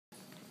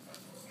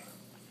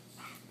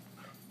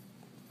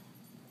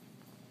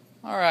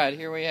Alright,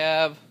 here we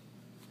have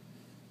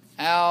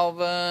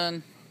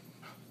Alvin,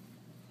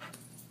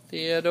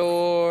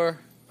 Theodore,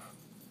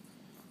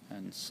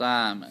 and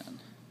Simon.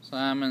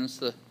 Simon's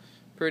the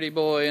pretty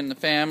boy in the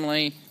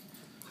family,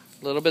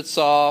 a little bit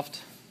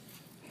soft,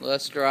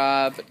 less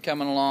drive, but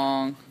coming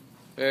along.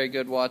 Very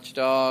good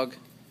watchdog.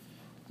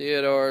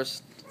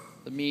 Theodore's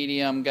the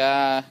medium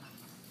guy,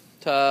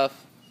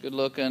 tough, good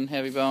looking,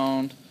 heavy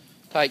boned,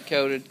 tight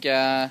coated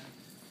guy.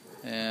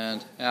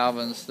 And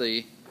Alvin's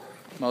the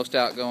most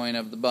outgoing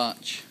of the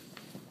bunch.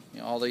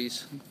 All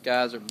these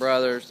guys are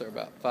brothers. They're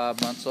about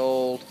 5 months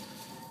old,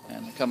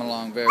 and they're coming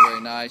along very, very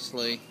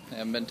nicely. They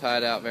haven't been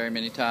tied out very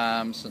many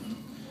times,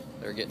 and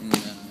they're getting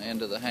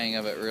into the hang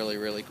of it really,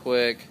 really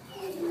quick.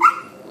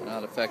 They're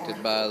not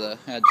affected by the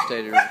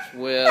agitator's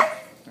whip.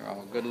 They're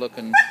all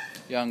good-looking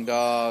young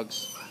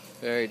dogs,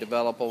 very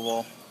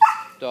developable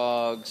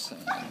dogs,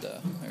 and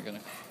they're going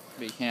to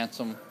be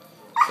handsome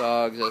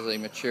dogs as they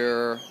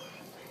mature.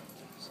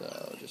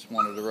 So just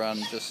wanted to run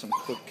just some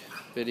quick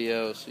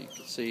videos so you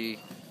can see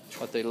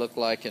what they look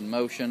like in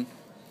motion.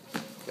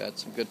 Got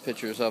some good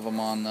pictures of them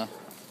on the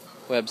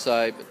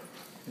website, but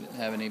we didn't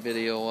have any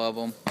video of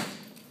them.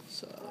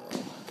 So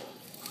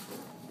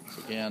once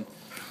again,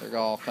 they're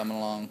all coming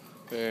along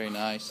very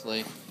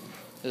nicely.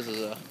 This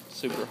is a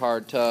super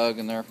hard tug,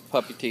 and their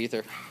puppy teeth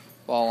are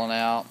falling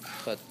out,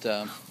 but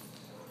they're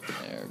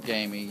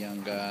gamey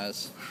young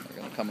guys. They're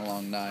going to come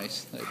along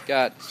nice. They've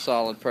got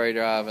solid prey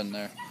drive, and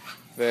they're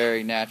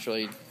very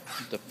naturally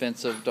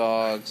defensive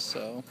dogs,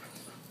 so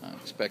I'm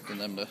expecting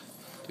them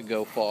to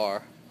go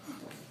far.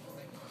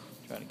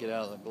 Try to get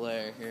out of the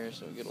glare here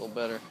so we get a little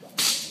better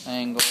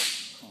angle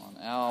on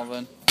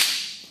Alvin.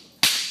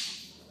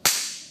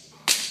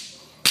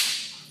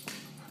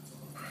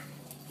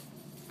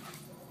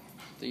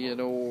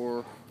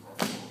 Theodore.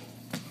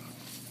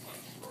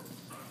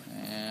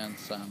 And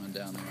Simon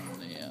down there on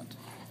the end.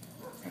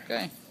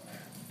 Okay.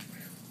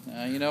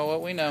 Now you know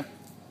what we know.